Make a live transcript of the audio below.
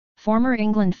Former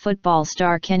England football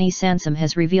star Kenny Sansom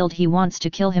has revealed he wants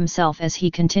to kill himself as he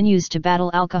continues to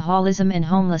battle alcoholism and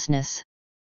homelessness.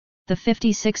 The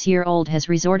 56-year-old has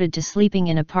resorted to sleeping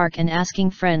in a park and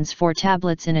asking friends for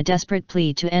tablets in a desperate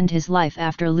plea to end his life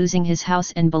after losing his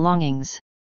house and belongings.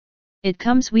 It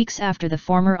comes weeks after the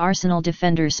former Arsenal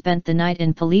defender spent the night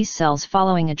in police cells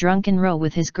following a drunken row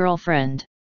with his girlfriend.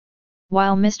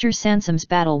 While Mr. Sansom's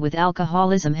battle with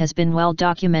alcoholism has been well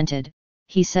documented,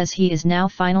 he says he is now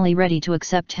finally ready to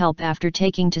accept help after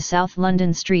taking to South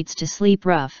London streets to sleep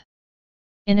rough.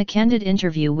 In a candid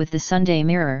interview with the Sunday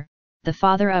Mirror, the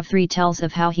father of 3 tells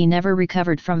of how he never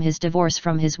recovered from his divorce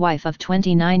from his wife of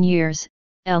 29 years,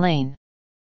 Elaine.